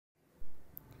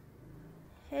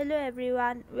Hello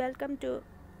everyone, welcome to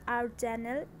our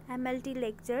channel MLT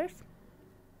Lectures.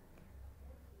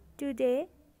 Today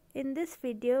in this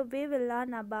video we will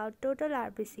learn about total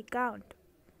RBC count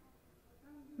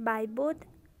by both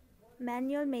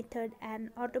manual method and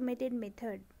automated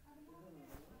method.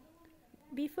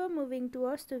 Before moving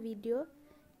towards the video,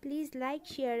 please like,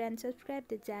 share and subscribe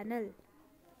the channel.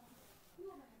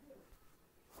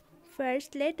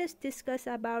 First, let us discuss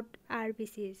about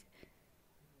RBCs.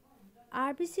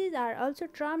 RBCs are also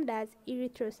termed as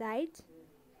erythrocytes.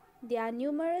 They are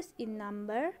numerous in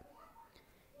number.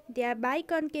 They are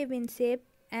biconcave in shape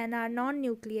and are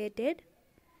non-nucleated.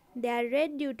 They are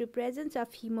red due to presence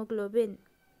of hemoglobin.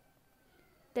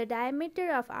 The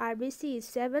diameter of RBC is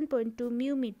 7.2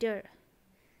 μm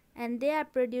and they are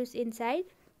produced inside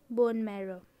bone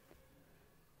marrow.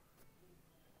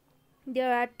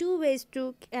 There are two ways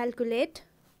to calculate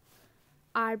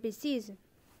RBCs.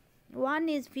 One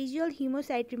is visual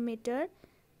hemocytometer,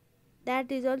 that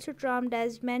is also termed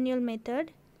as manual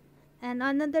method, and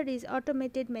another is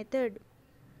automated method.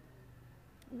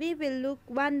 We will look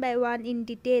one by one in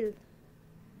detail.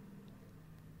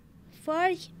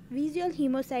 For visual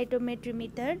hemocytometry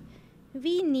method,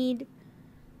 we need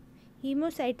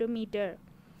hemocytometer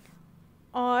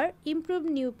or improved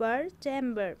Newport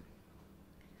chamber,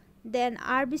 then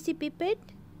Rbc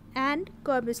pipette and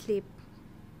curb slip.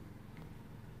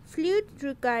 Fluids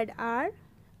required are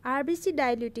RBC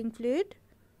diluting fluid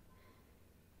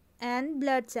and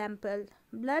blood sample.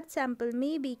 Blood sample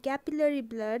may be capillary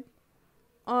blood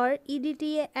or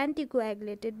EDTA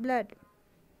anticoagulated blood.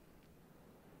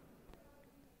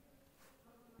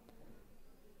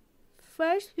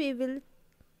 First, we will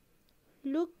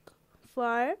look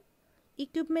for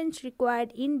equipments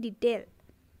required in detail.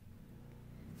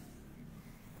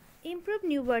 Improved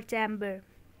Newport chamber.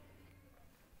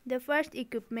 The first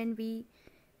equipment we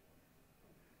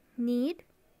need,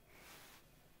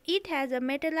 it has a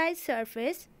metallized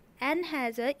surface and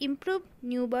has a improved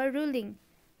Newport ruling.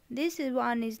 This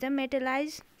one is the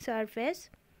metallized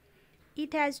surface.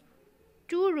 It has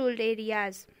two ruled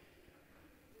areas,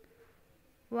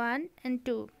 1 and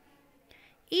 2.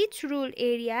 Each ruled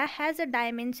area has a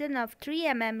dimension of 3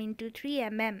 mm into 3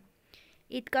 mm.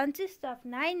 It consists of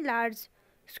 9 large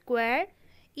square,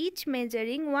 each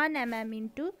measuring 1 mm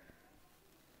into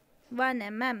 1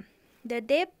 mm. The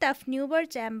depth of Newport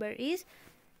chamber is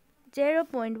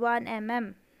 0.1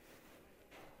 mm.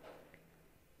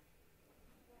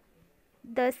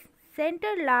 The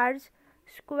center large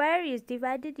square is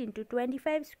divided into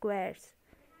 25 squares,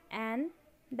 and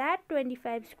that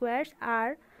 25 squares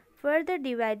are further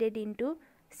divided into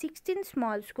 16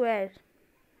 small squares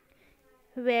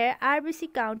where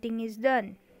RBC counting is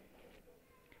done.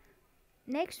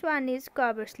 Next one is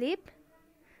cover slip.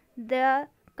 The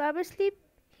cover slip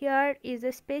here is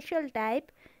a special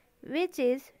type which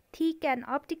is thick and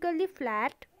optically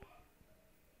flat,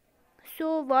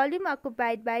 so volume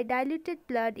occupied by diluted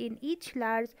blood in each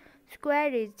large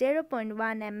square is 0.1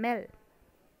 ml.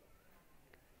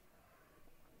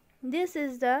 This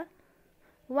is the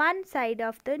one side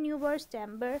of the Newport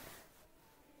chamber.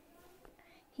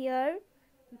 Here,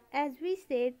 as we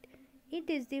said, it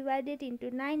is divided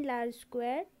into 9 large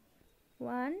square,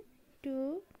 1,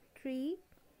 2, 3,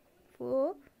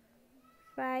 4,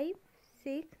 5,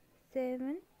 6,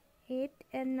 7, 8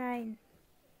 and 9.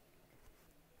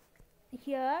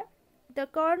 Here, the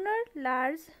corner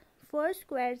large 4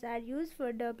 squares are used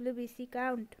for WBC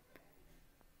count.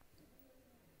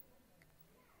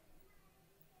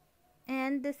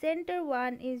 And the center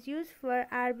one is used for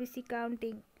RBC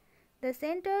counting. The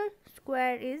center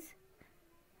square is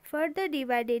further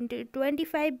divided into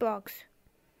 25 boxes.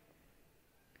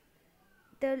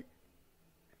 The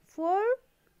 4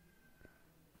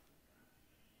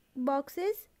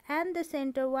 boxes and the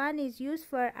center one is used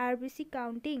for RBC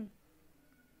counting.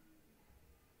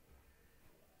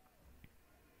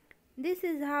 This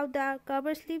is how the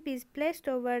cover slip is placed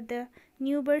over the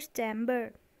Newport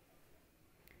chamber.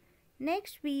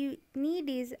 Next we need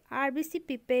is Rbc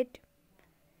pipette.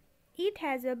 It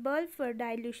has a bulb for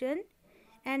dilution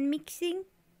and mixing,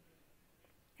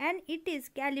 and it is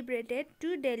calibrated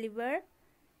to deliver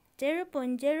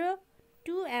 0.02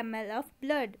 ml of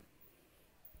blood.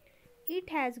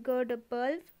 It has got a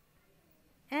bulb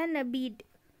and a bead,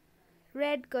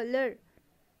 red color.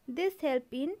 This helps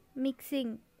in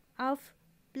mixing of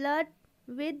blood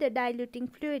with the diluting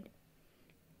fluid.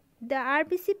 The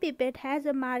Rbc pipette has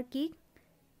a marking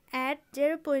at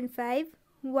 0.5,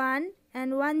 1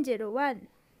 and 101.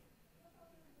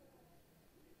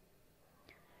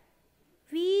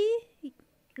 We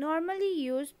normally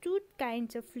use two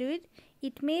kinds of fluid.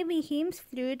 It may be Hems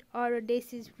fluid or a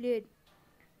Deci's fluid.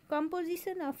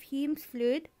 Composition of Hems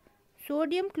fluid: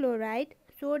 sodium chloride,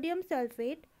 sodium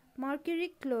sulfate, mercury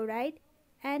chloride,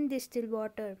 and distilled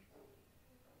water.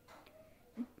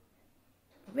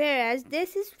 Whereas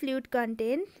Deci's fluid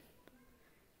contains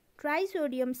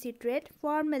trisodium citrate,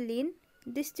 formalin,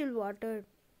 distilled water.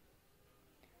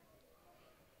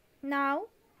 Now,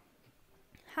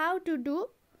 how to do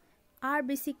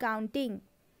RBC counting?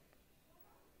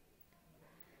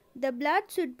 The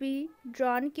blood should be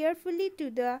drawn carefully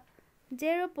to the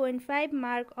 0.5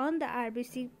 mark on the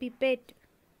RBC pipette.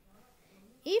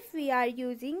 If we are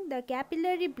using the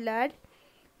capillary blood,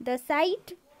 the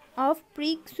site of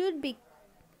prick should be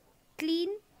clean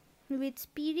with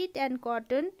spirit and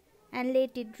cotton and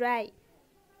let it dry.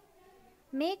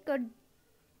 Make a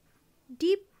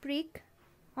deep prick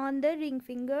on the ring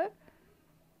finger.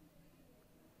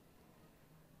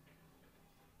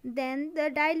 Then the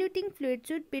diluting fluid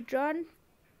should be drawn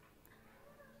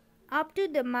up to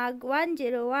the mark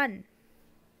 101.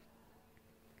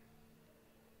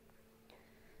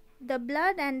 The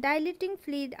blood and diluting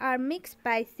fluid are mixed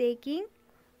by shaking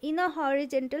in a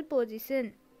horizontal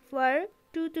position for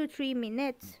 2 to 3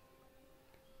 minutes.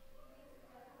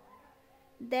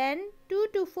 Then 2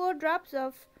 to 4 drops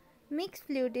of mixed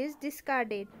fluid is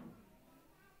discarded.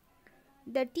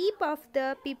 The tip of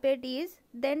the pipette is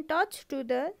then touched to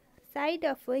the side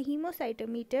of a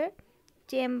hemocytometer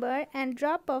chamber and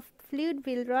drop of fluid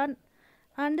will run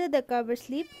under the cover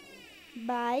slip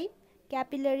by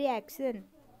capillary action.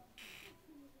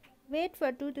 Wait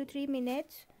for 2 to 3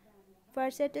 minutes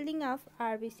for settling of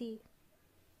RBC.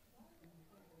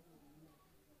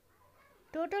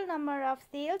 Total number of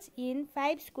cells in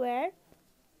 5 square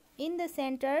in the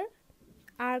center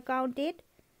are counted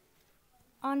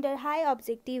under high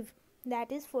objective,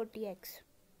 that is 40x.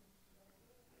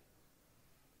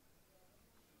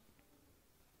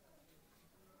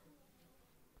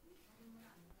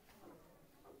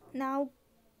 Now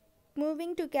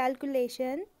moving to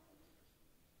calculation.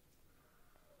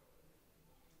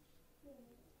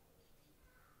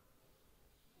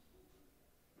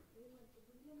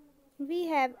 We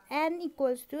have n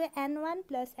equals to n1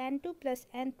 plus n2 plus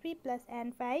n3 plus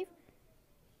n5.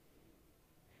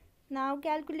 Now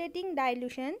calculating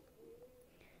dilution.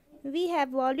 We have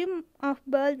volume of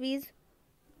bulb is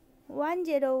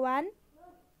 101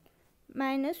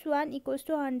 minus 1 equals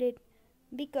to 100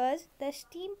 because the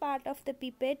steam part of the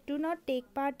pipette do not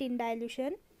take part in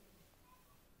dilution.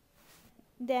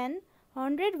 Then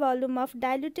 100 volume of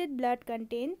diluted blood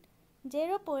contain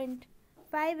 0.5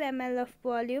 ml of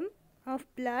volume of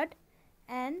blood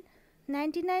and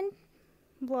 99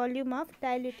 volume of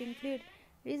diluting fluid,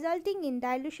 resulting in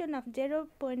dilution of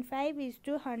 0.5 is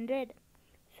to 100.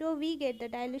 So we get the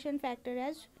dilution factor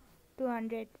as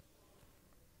 200.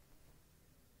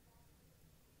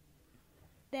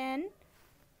 Then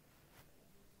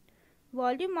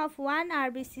volume of 1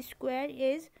 RBC square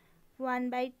is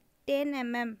 1 by 10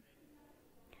 mm.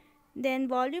 Then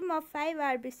volume of 5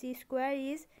 RBC square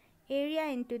is area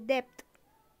into depth.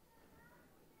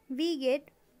 We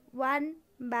get 1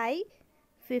 by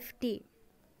 50.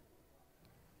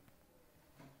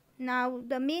 Now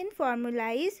the main formula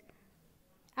is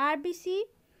RBC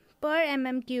per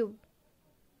mm cube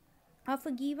of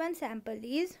a given sample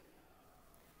is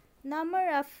number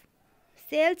of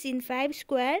cells in 5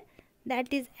 square,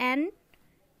 that is n,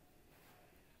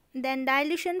 then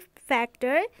dilution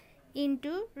factor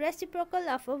into reciprocal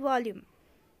of a volume.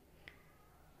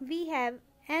 We have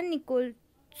n equals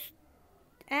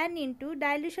n into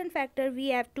dilution factor, we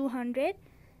have 200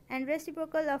 and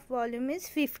reciprocal of volume is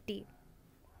 50.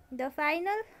 The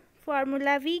final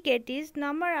formula we get is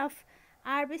number of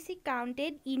RBC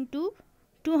counted into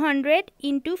 200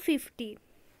 into 50.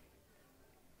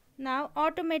 Now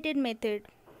automated method.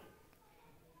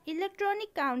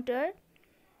 Electronic counter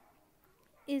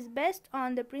is based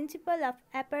on the principle of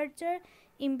aperture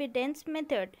impedance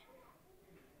method.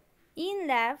 In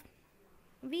lab,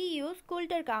 we use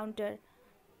Coulter counter.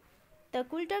 The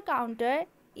Coulter counter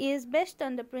is based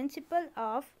on the principle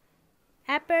of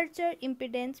aperture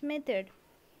impedance method,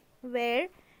 where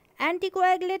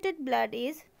anticoagulated blood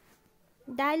is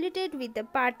diluted with the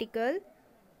particle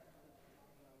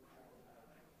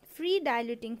free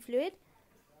diluting fluid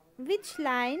which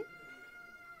line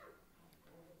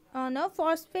on a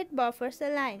phosphate buffer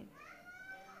saline.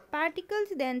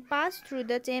 Particles then pass through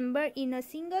the chamber in a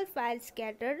single file,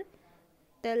 scatter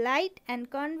the light and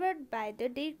convert by the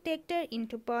detector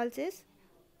into pulses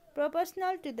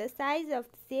proportional to the size of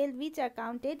the cell, which are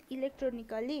counted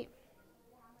electronically.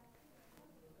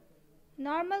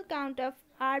 Normal count of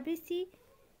RBC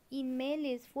in male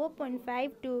is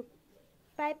 4.5 to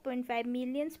 5.5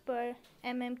 millions per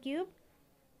mm cube.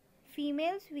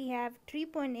 Females we have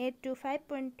 3.8 to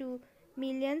 5.2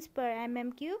 millions per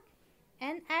mm cube,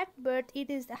 and at birth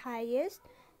it is the highest,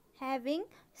 having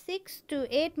 6 to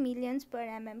 8 millions per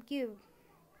mm cube.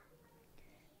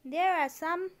 There are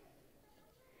some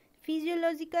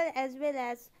physiological as well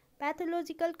as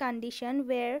pathological conditions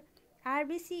where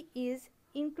RBC is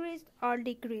increased or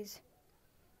decreased.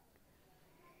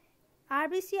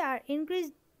 RBC are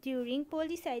increased during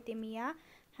polycythemia,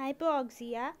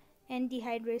 hypoxia and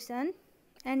dehydration,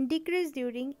 and decreased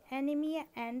during anemia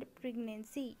and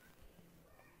pregnancy.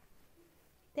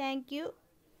 Thank you.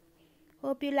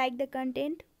 Hope you like the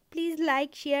content. Please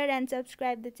like, share and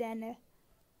subscribe the channel.